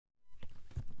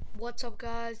What's up,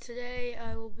 guys? Today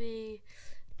I will be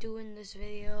doing this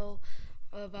video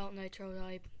about nitro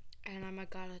type, and I'm a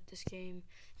god at this game.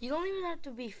 You don't even have to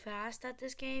be fast at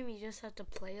this game, you just have to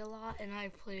play a lot, and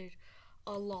I've played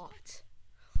a lot,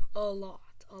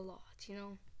 you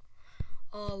know,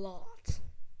 a lot.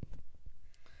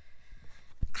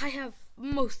 I have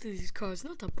most of these cards,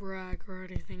 not to brag or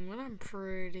anything, but I'm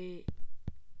pretty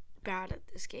bad at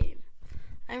this game.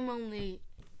 I'm only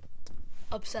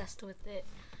obsessed with it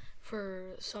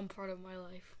for some part of my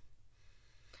life,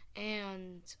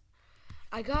 and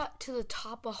I got to the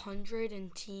top 100 in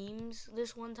teams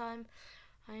this one time.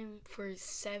 I'm for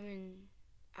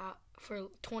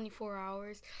 24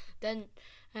 hours.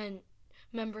 And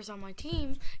members on my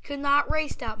team could not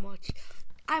race that much.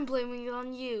 I'm blaming it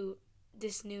on you,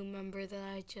 this new member that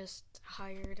I just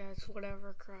hired as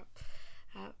whatever crap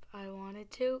I wanted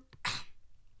to.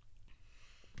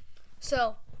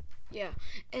 So yeah,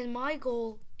 and my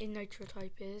goal in nitro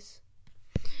type is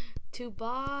to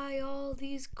buy all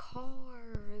these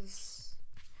cars.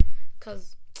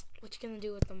 Cause what you gonna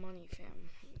do with the money, fam?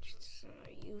 Just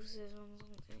use it on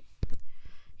something.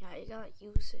 Yeah, you gotta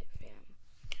use it,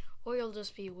 fam. Or you'll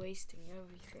just be wasting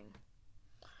everything.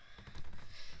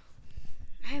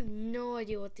 I have no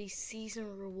idea what these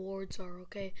season rewards are,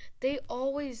 okay? They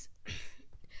always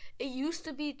it used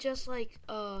to be just like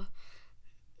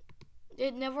they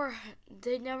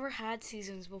never had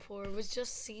seasons before. It was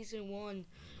just season 1,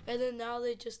 and then now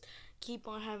they just keep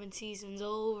on having seasons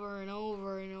over and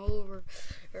over and over.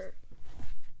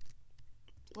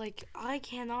 Like, I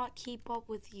cannot keep up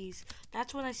with these.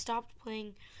 That's when I stopped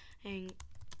playing, and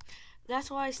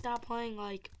that's why I stopped playing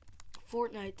like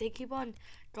Fortnite. They keep on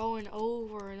going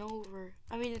over and over.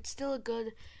 I mean, it's still a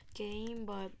good game,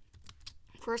 but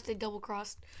first they double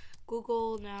crossed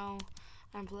Google. Now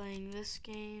I'm playing this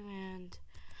game, and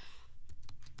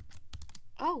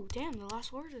oh damn, the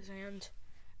last word is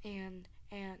and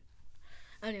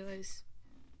anyways,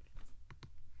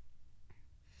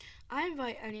 I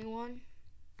invite anyone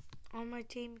on my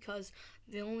team because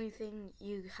the only thing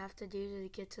you have to do to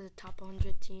get to the top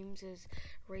 100 teams is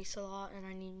race a lot, and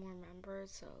I need more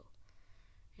members, so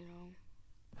you know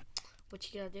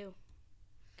what you gotta do.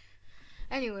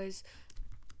 Anyways,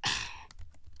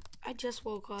 I just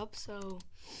woke up, so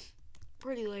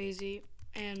pretty lazy,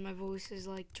 and my voice is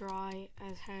like dry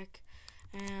as heck,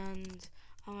 and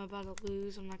I'm about to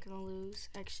lose. I'm not gonna lose.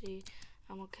 Actually,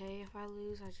 I'm okay if I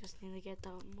lose. I just need to get the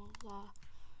moolah.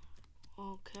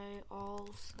 Okay,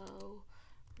 also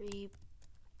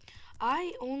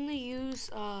I only use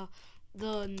the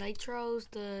nitros,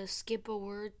 the skip a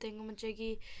word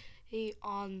thingamajiggy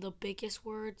on the biggest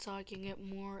word, so I can get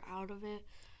more out of it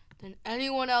than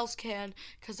anyone else can,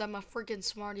 because I'm a freaking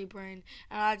smarty brain,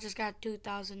 and I just got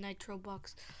 2,000 nitro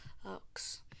bucks.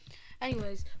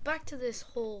 Anyways, back to this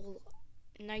whole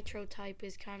nitro type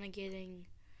is kind of getting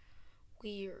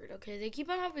weird, okay? They keep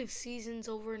on having seasons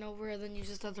over and over, and then you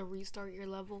just have to restart your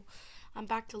level. I'm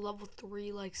back to level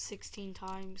 3 like 16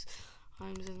 times,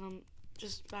 and I'm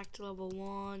just back to level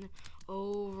 1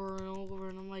 over and over,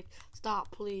 and I'm like,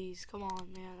 stop, please, come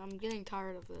on, man. I'm getting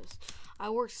tired of this. I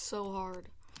worked so hard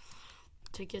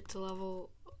to get to level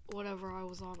whatever I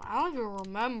was on. I don't even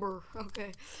remember.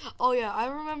 Okay. Oh yeah, I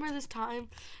remember this time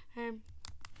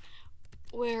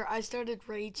where I started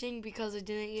raging because I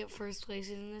didn't get first place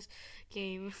in this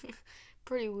game.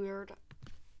 Pretty weird.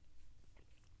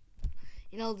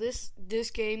 You know, this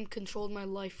game controlled my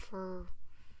life for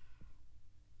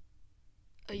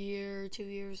a year, 2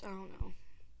 years, I don't know.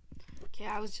 Okay,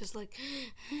 I was just like,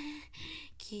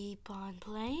 keep on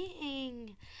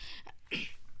playing.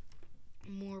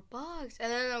 More bugs.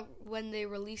 And then when they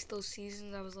released those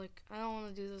seasons, I was like, I don't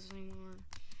want to do this anymore.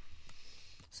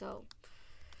 So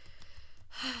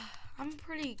I'm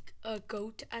pretty a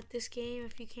goat at this game,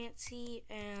 if you can't see.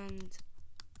 And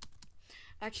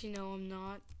actually, no, I'm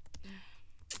not.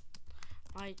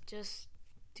 I just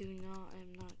I'm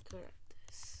not good at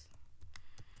this.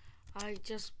 I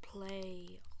just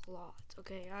play a lot.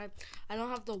 Okay, I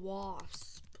don't have the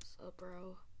wasps, so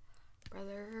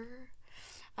brother.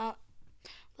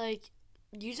 Like,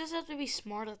 you just have to be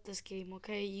smart at this game,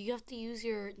 okay? You have to use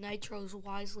your nitros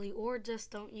wisely, or just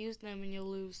don't use them and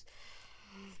you'll lose.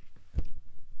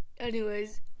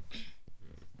 Anyways,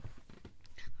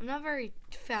 I'm not very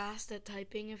fast at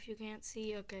typing, if you can't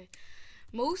see. Okay,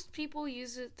 most people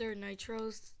use their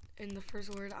nitros in the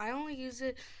first word. I only use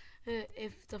it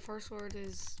if the first word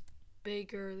is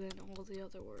bigger than all the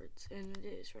other words, and it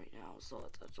is right now, so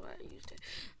that's why I used it.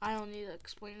 I don't need to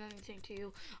explain anything to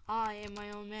you. I am my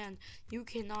own man. You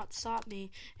cannot stop me,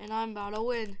 and I'm about to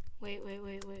win. Wait.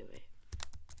 I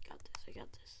got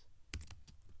this.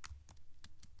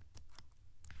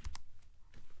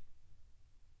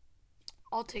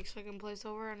 I'll take second place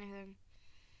over anything.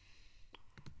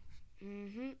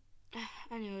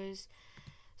 Anyways,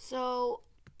 so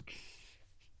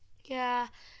yeah,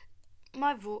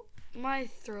 my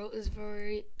throat is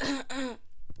very.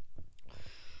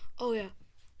 Oh yeah,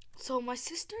 so my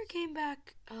sister came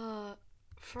back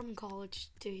from college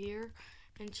to here,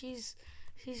 and she's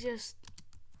just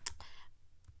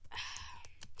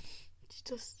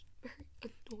very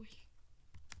annoying.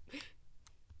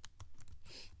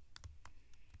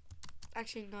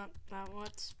 Actually, not that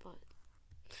much, but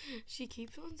she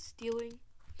keeps on stealing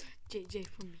JJ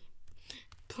from me.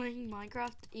 Playing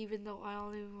Minecraft, even though I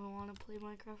don't even want to play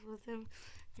Minecraft with him,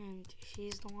 and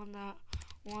she's the one that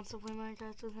wants to play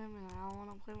Minecraft with him, and I don't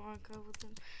want to play Minecraft with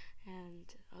him.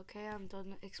 And okay, I'm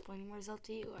done explaining myself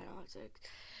to you. I don't have to.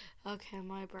 Okay,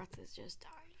 my breath is just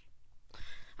dying.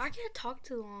 I can't talk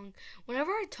too long.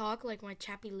 Whenever I talk, like my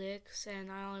chappy licks, and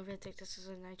I don't even think this is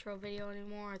a nitro video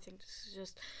anymore. I think this is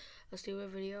just a stupid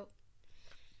video.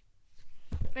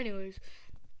 Anyways,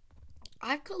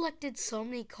 I've collected so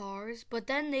many cars, but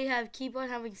then they keep on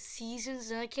having seasons,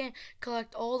 and I can't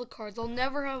collect all the cards. I'll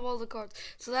never have all the cards,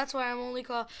 so that's why I'm only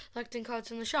collecting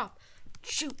cards in the shop.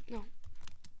 Shoot, no.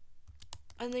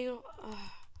 And they go,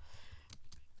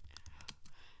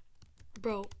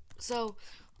 bro. So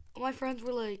my friends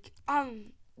were like,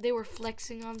 they were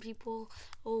flexing on people,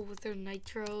 with their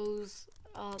nitros,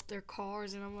 their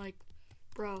cars, and I'm like,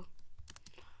 bro,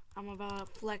 I'm about to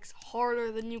flex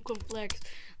harder than you can flex.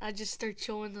 I just start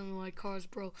showing them my cars,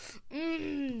 bro.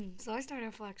 So I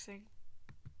started flexing.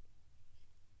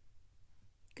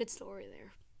 Good story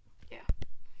there. Yeah.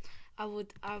 I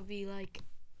would be like,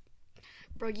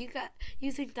 bro,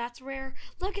 you think that's rare?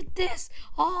 Look at this.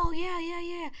 Oh,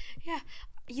 yeah.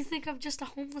 You think I'm just a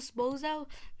homeless bozo?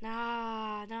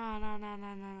 Nah.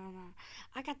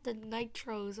 I got the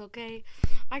nitros, okay?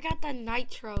 I got the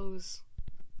nitros.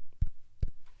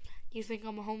 You think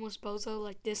I'm a homeless bozo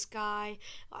like this guy?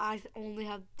 I only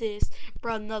have this.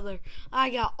 Bro, another. I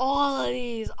got all of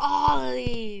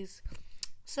these.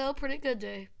 So, pretty good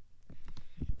day.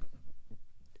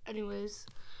 Anyways,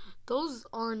 those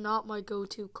are not my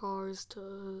go-to cars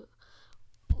to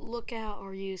look at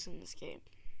or use in this game.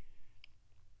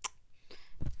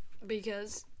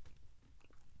 Because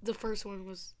the first one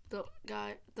was the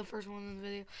first one in the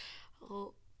video.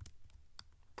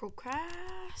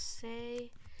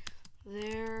 Procrastinate.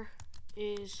 There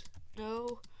is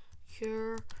no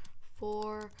cure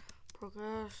for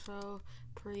progresso.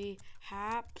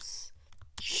 Perhaps.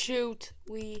 Shoot,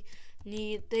 they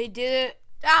did it.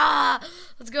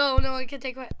 Let's go. No, I can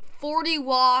take 40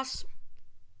 wasps.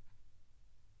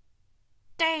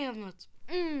 Damn,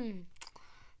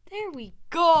 there we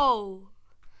go.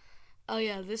 Oh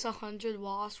yeah, this 100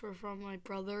 wasps were from my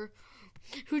brother,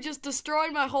 who just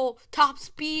destroyed my whole top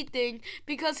speed thing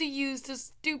because he used his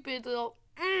stupid little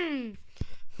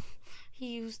he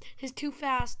used his too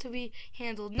fast to be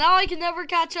handled. Now I can never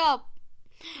catch up.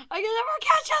 I can never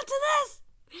catch up to this.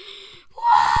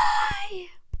 Why?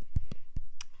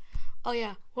 Oh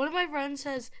yeah, one of my friends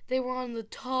says they were on the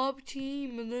top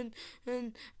team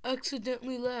and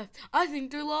accidentally left. I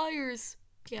think they're liars.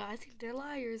 Yeah, I think they're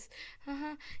liars.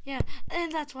 Yeah,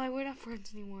 and that's why we're not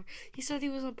friends anymore. He said he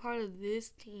wasn't part of this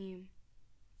team.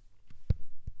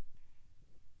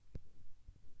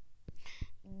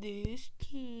 This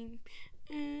team.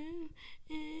 I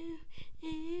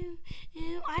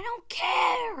don't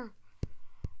care.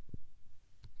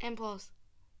 And plus,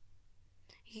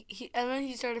 and then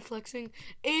he started flexing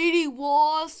 80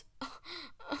 wasps.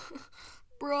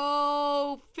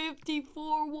 Bro,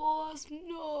 54 wasps.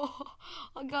 No,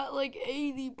 I got like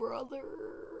 80, brother.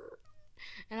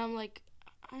 And I'm like,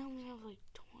 I only have like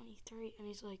 23. And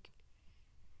he's like,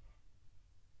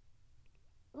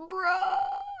 bro.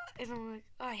 And I'm like,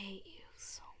 I hate you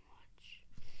so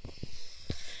much.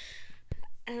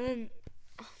 And then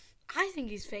I think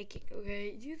he's faking,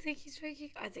 okay? Do you think he's faking?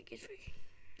 I think he's faking.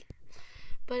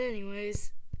 But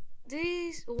anyways,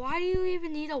 why do you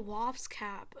even need a wasp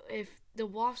cap if the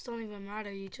wasps don't even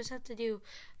matter? You just have to do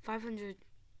 500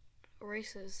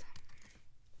 races.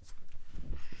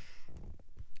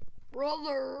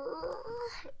 Brother,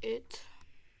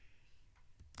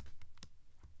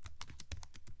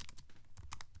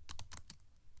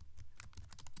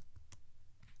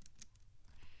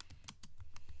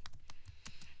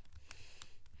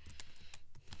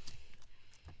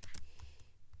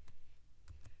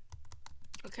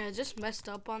 Okay, I just messed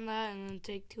up on that and then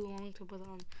take too long to put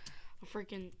on a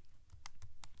freaking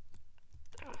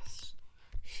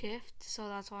shift, so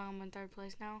that's why I'm in third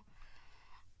place now.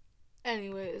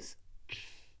 Anyways,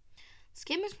 this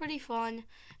game is pretty fun,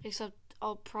 except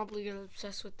I'll probably get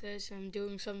obsessed with this. I'm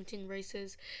doing 17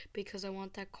 races because I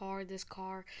want that car, this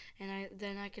car, and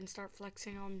then I can start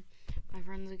flexing on my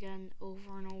friends again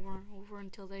over and over and over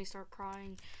until they start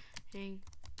crying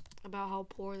about how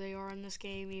poor they are in this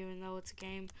game, even though it's a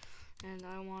game. And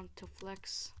I want to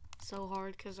flex so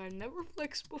hard because I never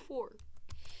flexed before.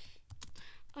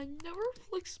 I never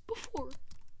flexed before.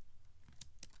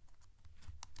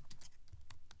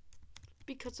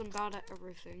 Because I'm bad at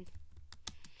everything.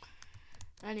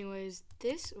 Anyways,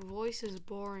 this voice is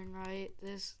boring, right?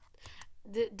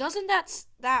 Doesn't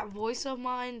that voice of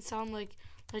mine sound like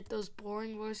those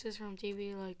boring voices from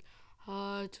TV? Like,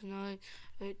 hi, tonight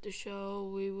at the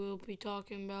show we will be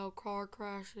talking about car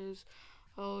crashes.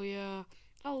 Oh yeah.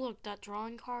 Oh look, that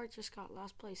drawing card just got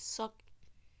last place. Suck.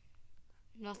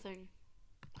 Nothing.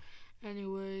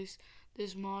 Anyways,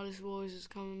 this modest voice is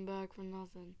coming back for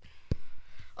nothing.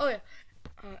 Oh yeah.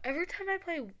 Every time I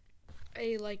play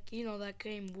that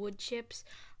game Wood Chips,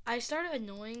 I started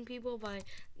annoying people by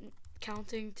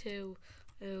counting to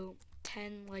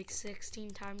 10,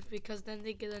 16 times, because then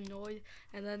they get annoyed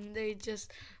and then they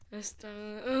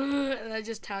and I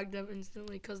just tag them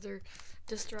instantly because they're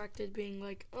distracted being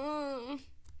like, and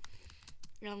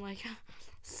I'm like,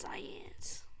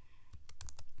 science.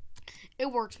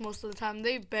 It works most of the time.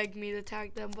 They beg me to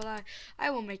tag them, but I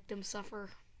will make them suffer.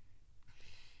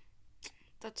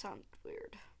 That sounds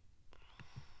weird.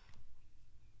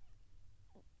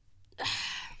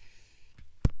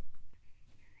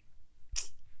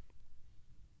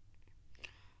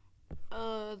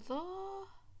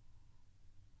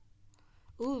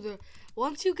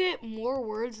 Once you get more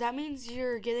words, that means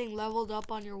you're getting leveled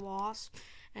up on your wasp,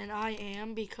 and I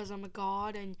am, because I'm a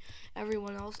god and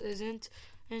everyone else isn't,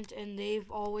 and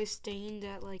they've always stayed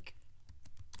at like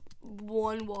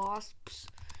 1 wasps,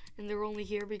 and they're only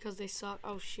here because they suck.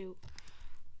 Oh shoot,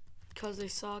 because they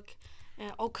suck.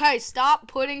 And okay, stop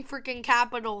putting freaking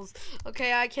capitals.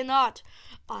 Okay, I cannot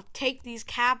take these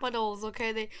capitals.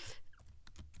 Okay,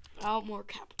 more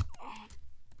capital.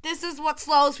 This is what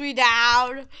slows me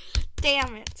down.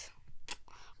 Damn it.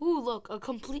 Ooh, look, a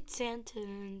complete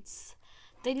sentence.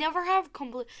 They never have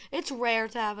complete. It's rare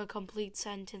to have a complete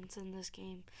sentence in this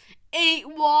game. 8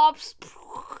 wops.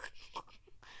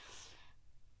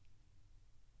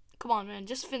 Come on, man,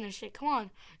 just finish it. Come on,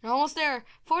 you're almost there.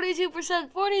 42%,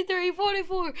 43,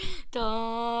 44.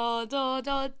 Da da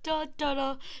da da da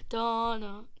da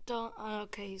da da.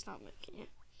 Okay, he's not making it.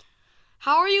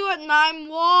 How are you at 9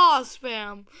 wasp,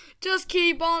 spam? Just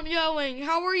keep on going.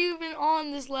 How are you even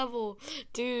on this level?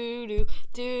 Do.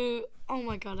 Oh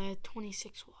my god, I had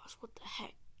 26 wasps. What the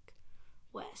heck?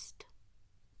 West.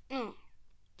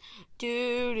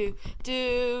 Do.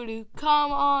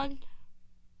 Come on.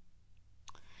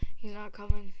 He's not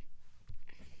coming.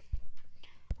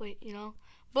 Wait,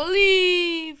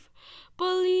 believe.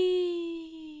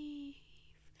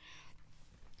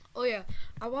 Oh yeah,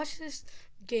 I watched this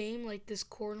game, like this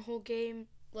cornhole game,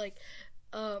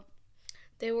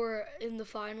 they were in the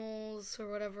finals or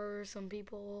whatever, some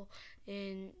people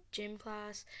in gym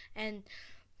class, and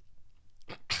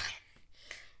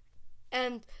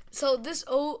so this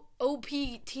OP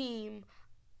team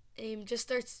just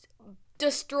starts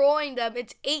destroying them.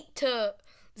 It's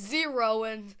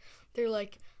 8-0, and they're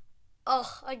like,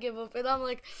 oh, I give up. And I'm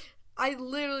like, I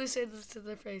literally say this to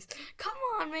their face, come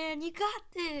on, man, you got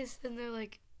this. And they're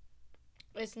like,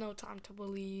 it's no time to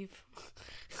believe.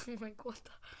 I'm like, what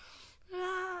the?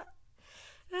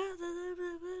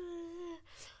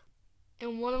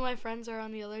 And one of my friends are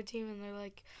on the other team, and they're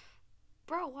like,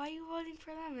 bro, why are you voting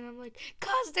for them? And I'm like,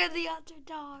 cause they're the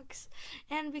underdogs,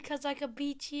 and because I could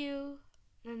beat you.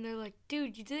 And they're like,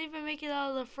 dude, you didn't even make it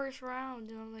out of the first round.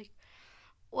 And I'm like,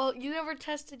 well, you never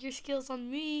tested your skills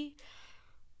on me.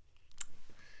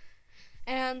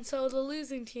 And so the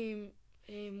losing team,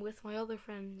 with my other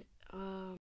friend,